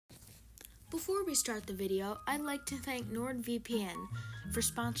Before we start the video, I'd like to thank NordVPN for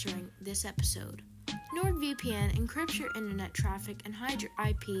sponsoring this episode. NordVPN encrypts your internet traffic and hides your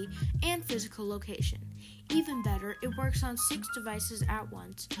IP and physical location. Even better, it works on 6 devices at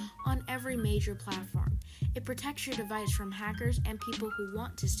once on every major platform. It protects your device from hackers and people who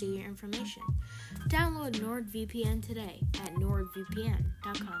want to steal your information. Download NordVPN today at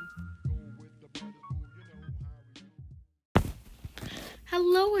nordvpn.com.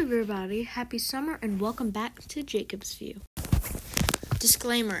 Hello everybody, happy summer and welcome back to Jacob's View.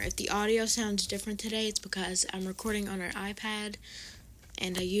 Disclaimer, if the audio sounds different today, it's because I'm recording on an iPad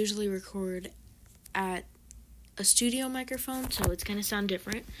and I usually record at a studio microphone, so it's going to sound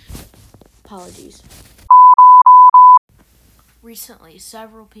different. Apologies. Recently,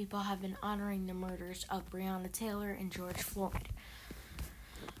 several people have been honoring the murders of Breonna Taylor and George Floyd.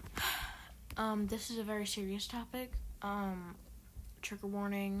 This is a very serious topic. Trigger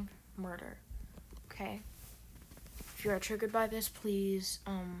warning, murder. Okay? If you're triggered by this, please,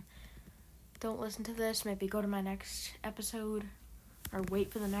 don't listen to this. Maybe go to my next episode, or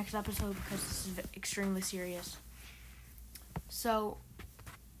wait for the next episode, because this is extremely serious. So,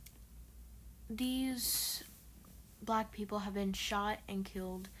 these black people have been shot and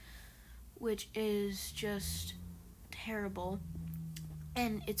killed, which is just terrible,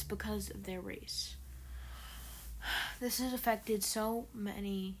 and it's because of their race. This has affected so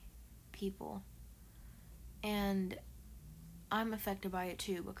many people, and I'm affected by it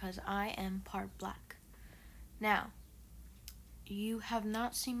too because I am part black. Now, you have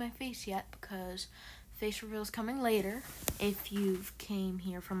not seen my face yet because face reveal is coming later if you've came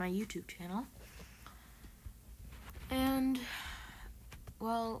here from my YouTube channel. And,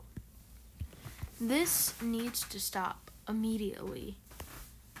 well, this needs to stop immediately.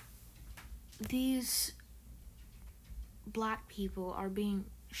 These black people are being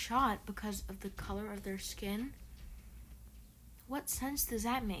shot because of the color of their skin. What sense does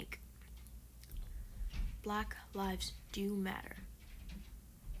that make? Black lives do matter.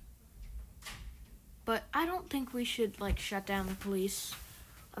 But I don't think we should, shut down the police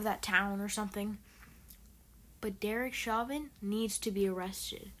of that town or something. But Derek Chauvin needs to be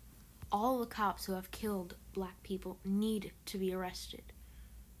arrested. All the cops who have killed black people need to be arrested.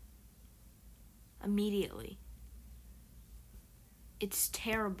 Immediately. It's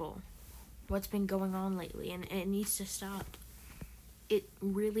terrible what's been going on lately, and it needs to stop. It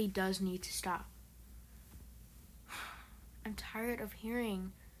really does need to stop. I'm tired of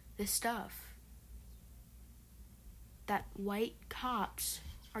hearing this stuff. That white cops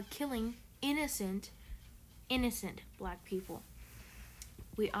are killing innocent black people.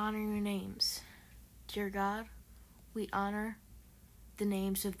 We honor your names. Dear God, we honor the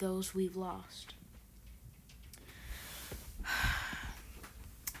names of those we've lost.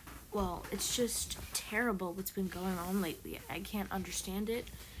 Well, it's just terrible what's been going on lately. I can't understand it.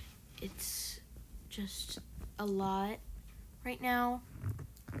 It's just a lot. Right now,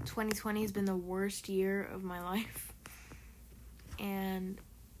 2020 has been the worst year of my life. And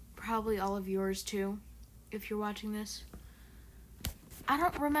probably all of yours too, if you're watching this. I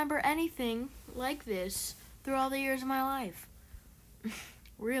don't remember anything like this through all the years of my life.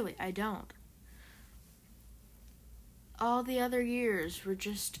 Really, I don't. All the other years were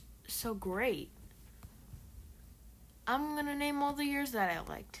just so great. I'm gonna name all the years that I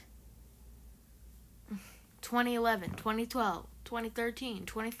liked. 2011, 2012, 2013,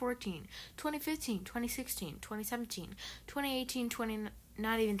 2014, 2015, 2016, 2017, 2018,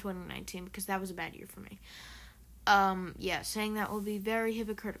 not even 2019 because that was a bad year for me. Saying that will be very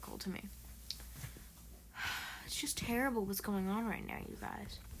hypocritical to me. It's just terrible what's going on right now, you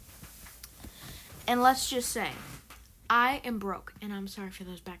guys. And let's just say, I am broke, and I'm sorry for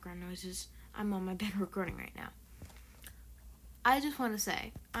those background noises. I'm on my bed recording right now. I just want to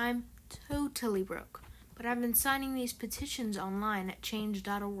say, I'm totally broke, but I've been signing these petitions online at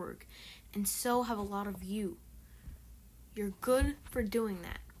change.org, and so have a lot of you. You're good for doing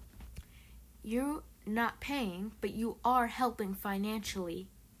that. You're not paying, but you are helping financially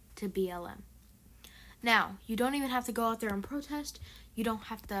to BLM. Now, you don't even have to go out there and protest. You don't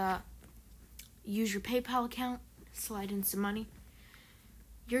have to use your PayPal account. Slide in some money.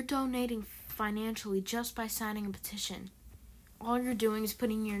 You're donating financially just by signing a petition. All you're doing is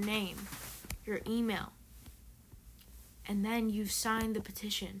putting your name, your email, and then you've signed the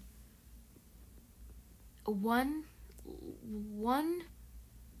petition. One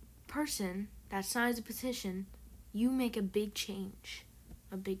person that signs a petition, you make a big change.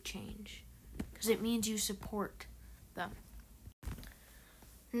 Because it means you support them.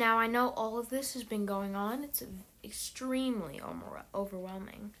 Now, I know all of this has been going on. It's extremely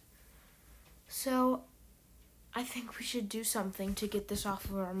overwhelming. So, I think we should do something to get this off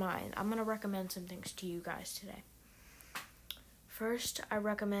of our mind. I'm going to recommend some things to you guys today. First, I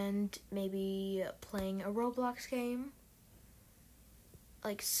recommend maybe playing a Roblox game,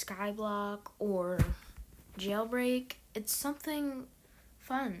 like Skyblock or Jailbreak. It's something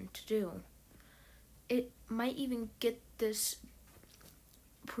fun to do. It might even get this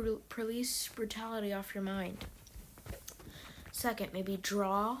police brutality off your mind. Second, maybe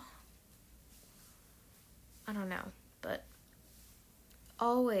draw. I don't know, but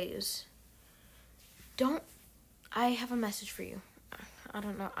always I have a message for you. I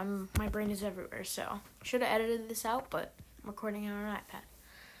don't know, my brain is everywhere, so should have edited this out, but I'm recording on an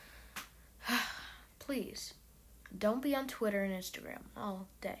iPad. Please, don't be on Twitter and Instagram all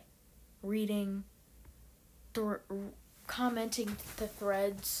day, reading, commenting the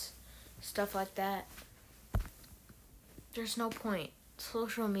threads, stuff like that. There's no point.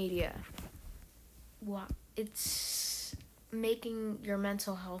 Social media, it's making your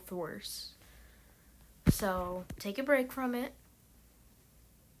mental health worse. So take a break from it.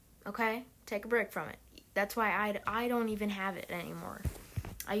 Okay? Take a break from it. That's why I don't even have it anymore.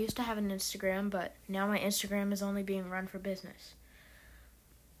 I used to have an Instagram, but now my Instagram is only being run for business.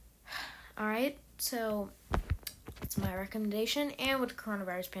 Alright? So that's my recommendation. And with the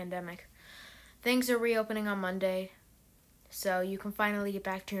coronavirus pandemic, things are reopening on Monday. So you can finally get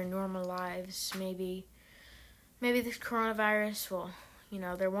back to your normal lives. Maybe this coronavirus will,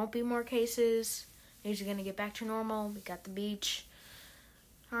 there won't be more cases. Things are going to get back to normal. We got the beach.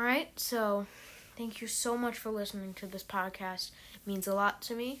 All right, so thank you so much for listening to this podcast. It means a lot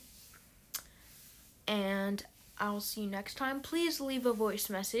to me. And I'll see you next time. Please leave a voice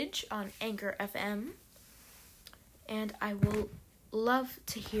message on Anchor FM. And I will love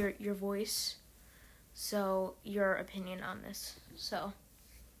to hear your voice. So, your opinion on this. So,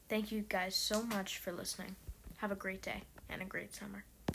 thank you guys so much for listening. Have a great day and a great summer.